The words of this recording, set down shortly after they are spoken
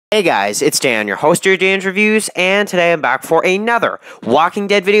Hey guys, it's Dan, your host of your Dan's Reviews, and today I'm back for another Walking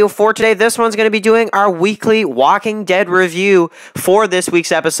Dead video for today. This one's going to be doing our weekly Walking Dead review for this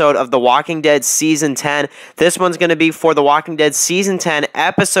week's episode of The Walking Dead Season 10. This one's going to be for The Walking Dead Season 10,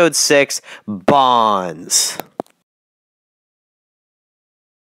 Episode 6, Bonds.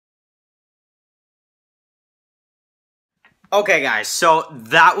 Okay, guys, so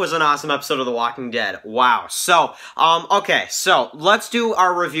that was an awesome episode of The Walking Dead. Wow. So, okay, so let's do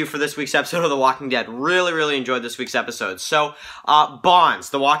our review for this week's episode of The Walking Dead. Really enjoyed this week's episode. So, Bonds,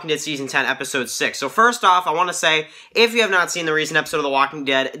 The Walking Dead Season 10, Episode 6. So, first off, I want to say, if you have not seen the recent episode of The Walking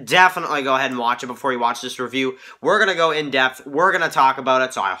Dead, definitely go ahead and watch it before you watch this review. We're going to go in depth. We're going to talk about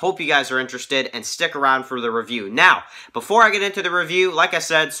it, so I hope you guys are interested and stick around for the review. Now, before I get into the review, like I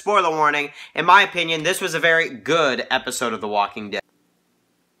said, spoiler warning, in my opinion, this was a very good episode of The Walking Dead.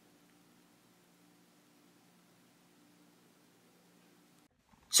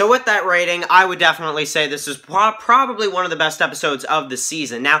 So with that rating, I would definitely say this is probably one of the best episodes of the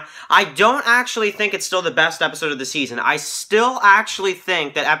season. Now, I don't actually think it's still the best episode of the season. I still actually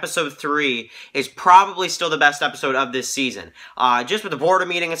think that episode 3 is probably still the best episode of this season. Just with the border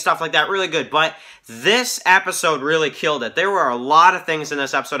meeting and stuff like that, really good. But this episode really killed it. There were a lot of things in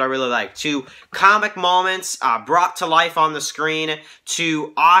this episode I really liked. To comic moments brought to life on the screen,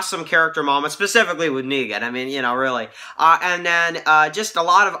 to awesome character moments, specifically with Negan. I mean, you know, really. And then just a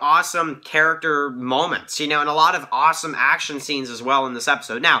lot of awesome character moments, you know, and a lot of awesome action scenes as well in this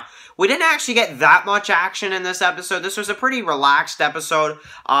episode. Now, we didn't actually get that much action in this episode. This was a pretty relaxed episode,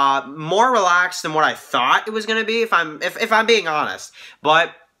 more relaxed than what I thought it was going to be, if I'm being honest.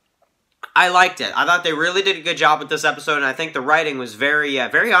 But I liked it. I thought they really did a good job with this episode, and I think the writing was very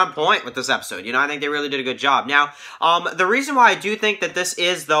on point with this episode. You know, I think they really did a good job. Now, the reason why I do think that this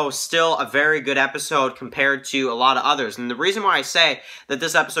is, though, still a very good episode compared to a lot of others, and the reason why I say that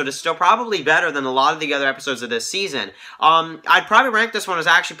this episode is still probably better than a lot of the other episodes of this season, I'd probably rank this one as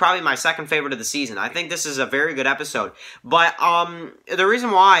actually probably my second favorite of the season. I think this is a very good episode. But the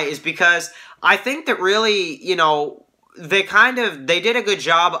reason why is because I think that really, you know, they did a good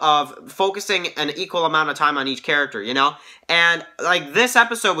job of focusing an equal amount of time on each character, you know? And, like, this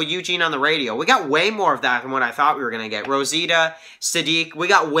episode with Eugene on the radio, we got way more of that than what I thought we were going to get. Rosita, Sadiq, we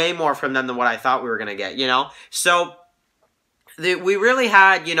got way more from them than what I thought we were going to get, you know? So we really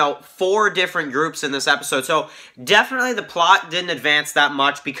had, you know, 4 different groups in this episode, so definitely the plot didn't advance that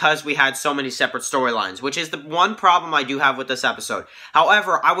much because we had so many separate storylines, which is the one problem I do have with this episode.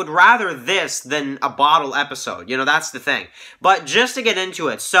 However, I would rather this than a bottle episode, you know, that's the thing. But just to get into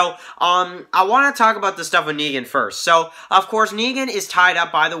it, so, I want to talk about the stuff with Negan first. So, of course, Negan is tied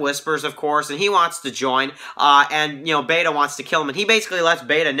up by the Whispers, of course, and he wants to join, and, you know, Beta wants to kill him, and he basically lets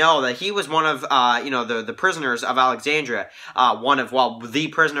Beta know that he was one of, you know, the prisoners of Alexandria, the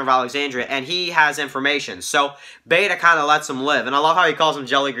prisoner of Alexandria, and he has information. So Beta kind of lets him live, and I love how he calls him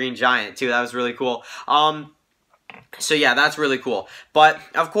Jelly Green Giant too. That was really cool. So yeah, that's really cool. But,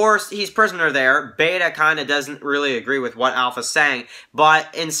 of course, he's prisoner there. Beta kind of doesn't really agree with what Alpha's saying.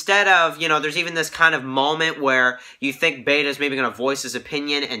 But instead of, you know, there's even this kind of moment where you think Beta's maybe going to voice his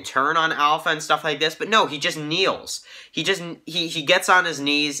opinion and turn on Alpha and stuff like this. But no, he just kneels. He gets on his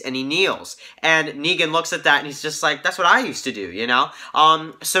knees and he kneels. And Negan looks at that and he's just like, that's what I used to do, you know?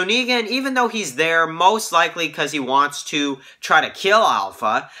 So Negan, even though he's there, most likely because he wants to try to kill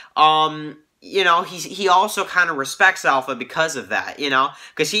Alpha, you know, he also kind of respects Alpha because of that, you know,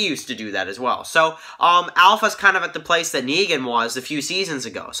 because he used to do that as well. So, Alpha's kind of at the place that Negan was a few seasons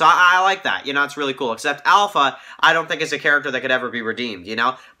ago. So, I like that, you know, it's really cool. Except Alpha, I don't think is a character that could ever be redeemed, you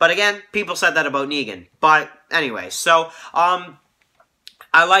know. But again, people said that about Negan. But, anyway, so,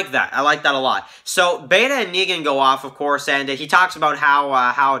 I like that. I like that a lot. So, Beta and Negan go off, of course, and he talks about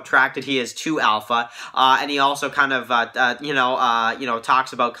how attracted he is to Alpha, and he also kind of,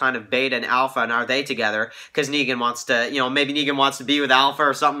 talks about kind of Beta and Alpha, and are they together, because Negan wants to, you know, maybe Negan wants to be with Alpha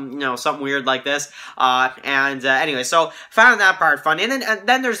or something, you know, something weird like this, anyway, so, found that part funny, and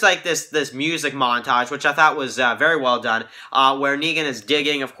then there's, like, this music montage, which I thought was very well done, where Negan is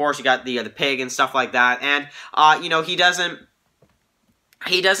digging, of course, you got the pig and stuff like that, and, you know, he doesn't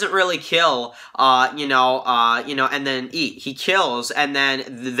really kill, and then eat. He kills, and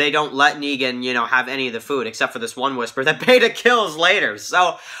then they don't let Negan, you know, have any of the food, except for this one Whisper that Beta kills later.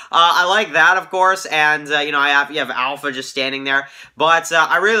 So, I like that, of course, and, you know, you have Alpha just standing there, but,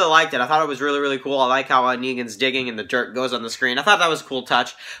 I really liked it. I thought it was really cool. I like how, Negan's digging and the dirt goes on the screen. I thought that was a cool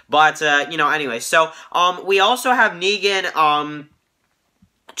touch, but, you know, anyway, so, we also have Negan,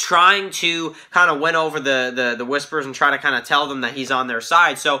 trying to kind of win over the Whispers and try to kind of tell them that he's on their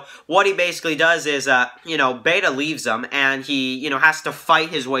side. So what he basically does is, you know, Beta leaves them, and he, you know, has to fight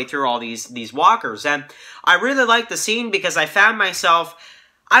his way through all these walkers. And I really like the scene because I found myself,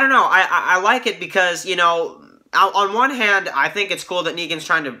 I don't know, I like it because, you know, on one hand, I think it's cool that Negan's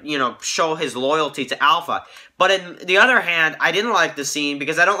trying to, you know, show his loyalty to Alpha. But in the other hand, I didn't like the scene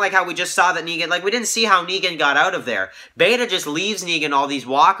because I don't like how we just saw that Negan, like, we didn't see how Negan got out of there. Beta just leaves Negan all these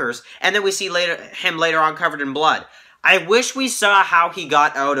walkers, and then we see him later on covered in blood. I wish we saw how he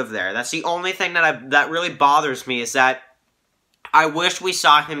got out of there. That's the only thing that really bothers me, is that I wish we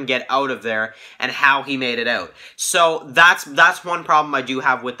saw him get out of there and how he made it out. So that's one problem I do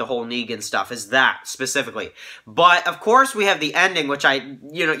have with the whole Negan stuff, is that specifically. But of course we have the ending, which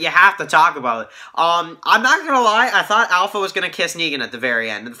you have to talk about. I'm not gonna lie, I thought Alpha was gonna kiss Negan at the very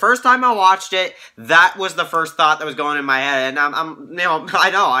end. And the first time I watched it, that was the first thought that was going in my head. And I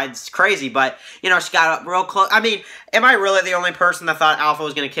know it's crazy, but you know, she got up real close. I mean, am I really the only person that thought Alpha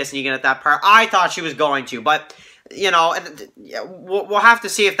was gonna kiss Negan at that part? I thought she was going to, but you know, we'll have to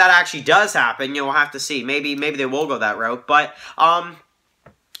see if that actually does happen. You know, we'll have to see. Maybe they will go that route. But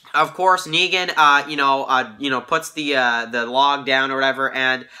of course, Negan, puts the log down or whatever,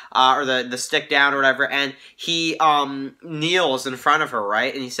 and or the stick down or whatever, and he kneels in front of her,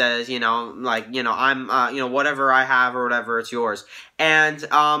 right? And he says, you know, like, you know, I'm, whatever I have or whatever, it's yours. And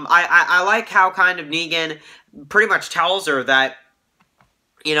I like how kind of Negan pretty much tells her that,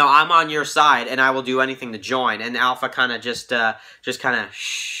 you know, I'm on your side, and I will do anything to join. And Alpha kind of just kind of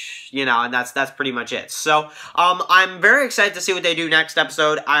shh, you know, and that's pretty much it. So, I'm very excited to see what they do next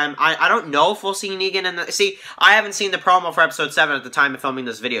episode. I don't know if we'll see Negan in the... See, I haven't seen the promo for episode 7 at the time of filming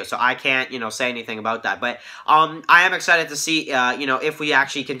this video, so I can't, you know, say anything about that. But, I am excited to see, you know, if we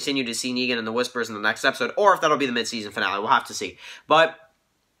actually continue to see Negan and the Whispers in the next episode, or if that'll be the mid-season finale. We'll have to see. But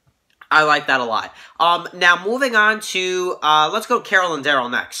I like that a lot. Now, moving on to, let's go Carol and Daryl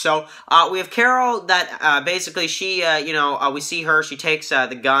next. So, we have Carol that, basically, she, we see her, she takes,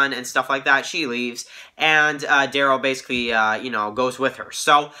 the gun and stuff like that, she leaves, and, Daryl basically, goes with her.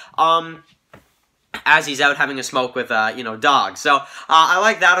 So, as he's out having a smoke with, dogs. So, I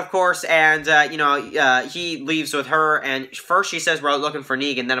like that, of course, and, he leaves with her, and first she says we're out looking for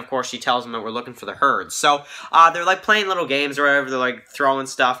Negan, then, of course, she tells him that we're looking for the herd. So, they're, like, playing little games or whatever, they're, like, throwing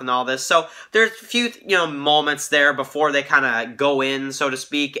stuff and all this. So, there's a few, moments there before they kind of go in, so to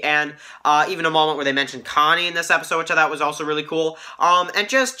speak, and, even a moment where they mentioned Connie in this episode, which I thought was also really cool, and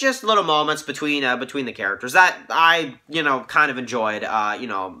just little moments between the characters that I, kind of enjoyed,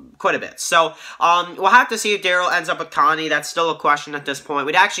 quite a bit. So, we'll have to see if Daryl ends up with Connie. That's still a question at this point.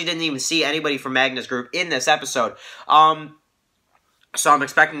 We actually didn't even see anybody from Magna's group in this episode. So I'm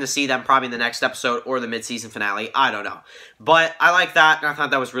expecting to see them probably in the next episode or the mid-season finale. I don't know. But I like that, and I thought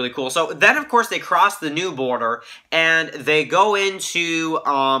that was really cool. So then, of course, they cross the new border, and they go into,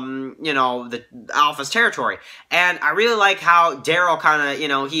 the Alpha's territory. And I really like how Daryl kind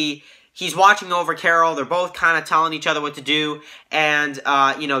of, he's watching over Carol. They're both kind of telling each other what to do. And,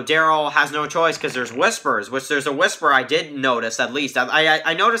 Daryl has no choice because there's whispers, which there's a whisper I did notice at least.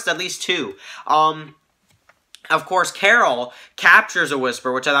 I noticed at least 2. Of course, Carol captures a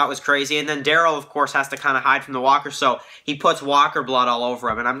whisper, which I thought was crazy. And then Daryl, of course, has to kind of hide from the walker. So he puts walker blood all over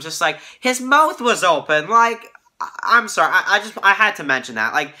him. And I'm just like, his mouth was open. Like, I'm sorry. I had to mention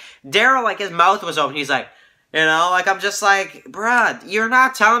that. Like, Daryl, like, his mouth was open. He's like, I'm just like, bruh, you're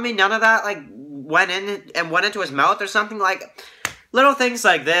not telling me none of that, like, went into his mouth or something? Like, little things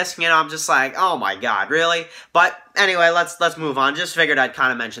like this, I'm just like, oh my god, really? But anyway, let's move on. Just figured I'd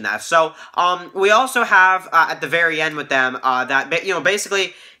kind of mention that. So, we also have, at the very end with them, that,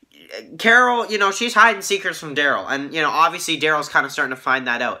 basically, Carol, she's hiding secrets from Daryl. And, obviously Daryl's kind of starting to find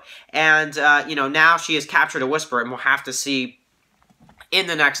that out. And, now she has captured a whisper, and we'll have to see in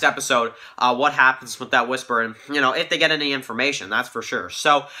the next episode, what happens with that whisper, and, if they get any information, that's for sure.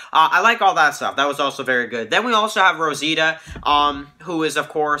 So, I like all that stuff. That was also very good. Then we also have Rosita, who is, of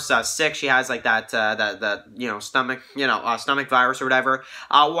course, sick. She has, like, that stomach virus or whatever.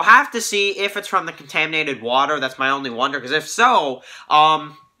 We'll have to see if it's from the contaminated water. That's my only wonder, because if so,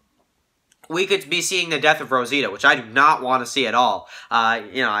 we could be seeing the death of Rosita, which I do not want to see at all. I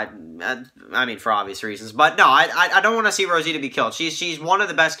mean, for obvious reasons. But no, I don't want to see Rosita be killed. She's one of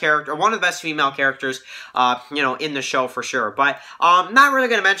the best one of the best female characters, in the show for sure. But not really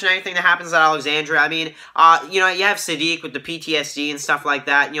going to mention anything that happens at Alexandria. I mean, you have Sadiq with the PTSD and stuff like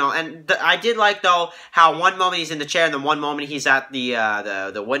that. And I did like though how one moment he's in the chair and then one moment he's at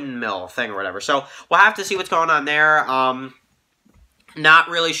the windmill thing or whatever. So we'll have to see what's going on there. Not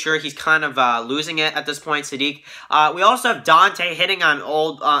really sure. He's kind of losing it at this point, Sadiq. We also have Dante hitting on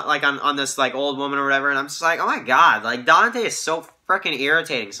old, on this like old woman or whatever, and I'm just like, oh my god, like Dante is so freaking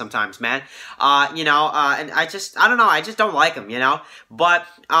irritating sometimes, man. And I don't know, I just don't like him, But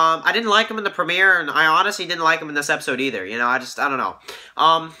I didn't like him in the premiere, and I honestly didn't like him in this episode either. I don't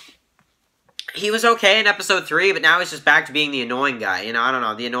know. He was okay in episode 3, but now he's just back to being the annoying guy, I don't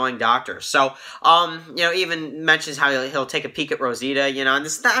know, the annoying doctor. So, even mentions how he'll take a peek at Rosita, and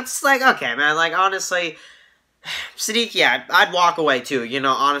that's like, okay, man, like, honestly, Sadiq, yeah, I'd walk away too,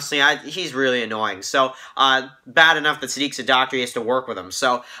 honestly, he's really annoying. So, bad enough that Sadiq's a doctor, he has to work with him.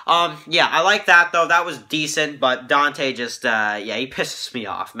 So, yeah, I like that, though, that was decent, but Dante just, yeah, he pisses me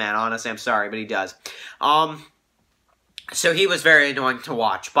off, man, honestly, I'm sorry, but he does. So he was very annoying to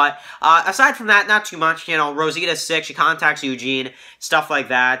watch. But aside from that, not too much. Rosita's sick. She contacts Eugene, stuff like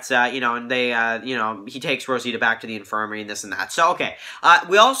that. And they, he takes Rosita back to the infirmary and this and that. So, okay.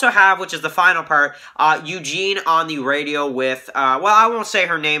 We also have, which is the final part, Eugene on the radio with, well, I won't say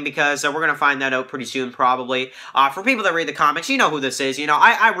her name because we're going to find that out pretty soon, probably. For people that read the comics, you know who this is.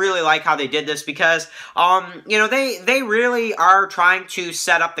 I really like how they did this because, they really are trying to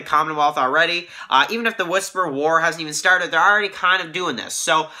set up the Commonwealth already. Even if the Whisper War hasn't even started, they're already kind of doing this.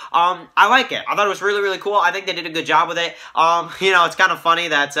 So, I like it. I thought it was really, really cool. I think they did a good job with it. It's kind of funny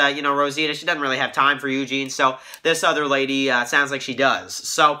that, Rosita, she doesn't really have time for Eugene, so this other lady sounds like she does.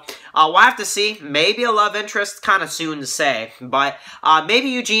 So, we'll have to see. Maybe a love interest, kind of soon to say, but maybe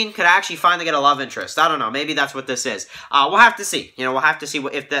Eugene could actually finally get a love interest. I don't know. Maybe that's what this is. We'll have to see. We'll have to see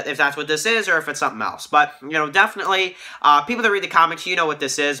if that's what this is or if it's something else. But, definitely, people that read the comics, you know what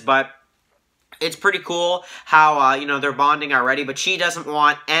this is, but it's pretty cool how, they're bonding already, but she doesn't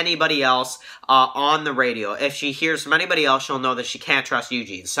want anybody else on the radio. If she hears from anybody else, she'll know that she can't trust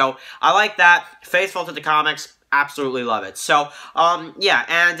Eugene. So, I like that. Faithful to the comics. Absolutely love it. So, yeah,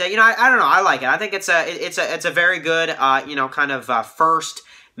 and, I don't know. I like it. I think it's a very good, kind of first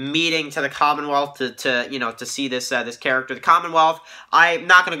meeting to the Commonwealth to see this this character. The Commonwealth, I'm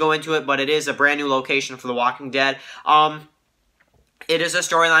not going to go into it, but it is a brand new location for The Walking Dead. It is a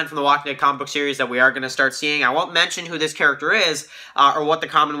storyline from the Walking Dead comic book series that we are going to start seeing. I won't mention who this character is or what the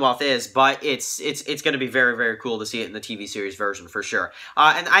Commonwealth is, but it's going to be very, very cool to see it in the TV series version for sure.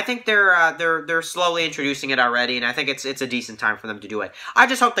 And I think they're slowly introducing it already, and I think it's a decent time for them to do it. I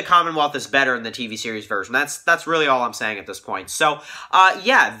just hope the Commonwealth is better in the TV series version. That's really all I'm saying at this point. So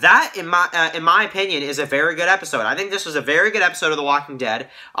yeah, that in my opinion is a very good episode. I think this was a very good episode of The Walking Dead.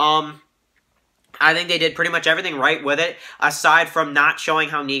 I think they did pretty much everything right with it, aside from not showing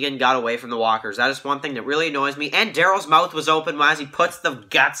how Negan got away from the walkers. That is one thing that really annoys me. And Daryl's mouth was open as he puts the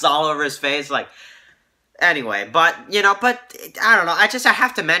guts all over his face. Like, anyway, but, but, I don't know. I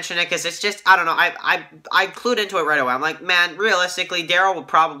have to mention it because it's just, I don't know. I clued into it right away. I'm like, man, realistically, Daryl would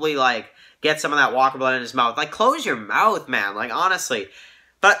probably, like, get some of that walker blood in his mouth. Like, close your mouth, man. Like, honestly.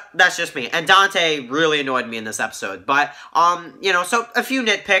 But that's just me. And Dante really annoyed me in this episode. But, so a few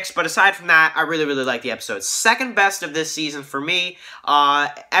nitpicks. But aside from that, I really, really like the episode. Second best of this season for me.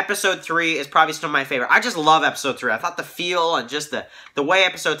 Episode 3 is probably still my favorite. I just love episode 3. I thought the feel and just the way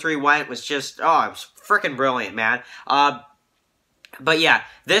episode 3 went was just, it was freaking brilliant, man. But yeah,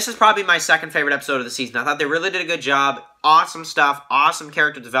 this is probably my second favorite episode of the season. I thought they really did a good job. Awesome stuff. Awesome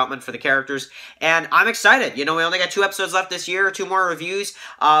character development for the characters. And I'm excited. We only got 2 episodes left this year, 2 more reviews.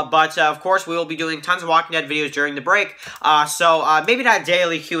 But of course, we will be doing tons of Walking Dead videos during the break. So maybe not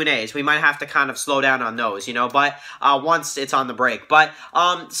daily Q&As. We might have to kind of slow down on those, But once it's on the break. But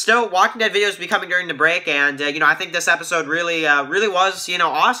still, Walking Dead videos will be coming during the break. And, I think this episode really was,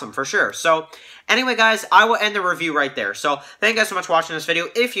 awesome for sure. So, anyway, guys, I will end the review right there. So, thank you guys so much for watching this video.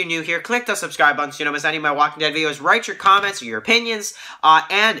 If you're new here, click the subscribe button so you don't miss any of my Walking Dead videos. Write your comments, your opinions,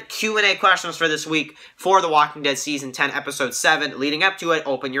 and Q&A questions for this week for The Walking Dead Season 10, Episode 7. Leading up to it,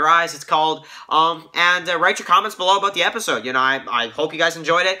 Open Your Eyes, it's called. And write your comments below about the episode. I hope you guys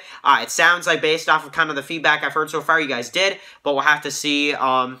enjoyed it. It sounds like based off of kind of the feedback I've heard so far, you guys did. But we'll have to see,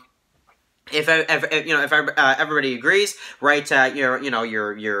 if everybody agrees, write your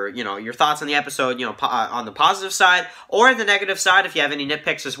thoughts on the episode, on the positive side or the negative side if you have any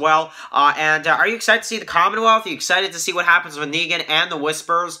nitpicks as well. And are you excited to see the Commonwealth? Are you excited to see what happens with Negan and the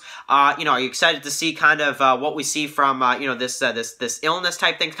Whispers? Are you excited to see kind of what we see from this illness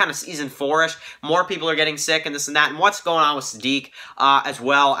type thing, kind of season 4-ish? More people are getting sick and this and that, and what's going on with Sadiq as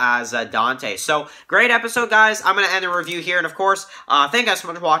well as Dante. So great episode, guys. I'm gonna end the review here, and of course, thank you guys so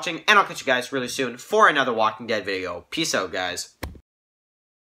much for watching, and I'll catch you guys really soon for another Walking Dead video. Peace out, guys.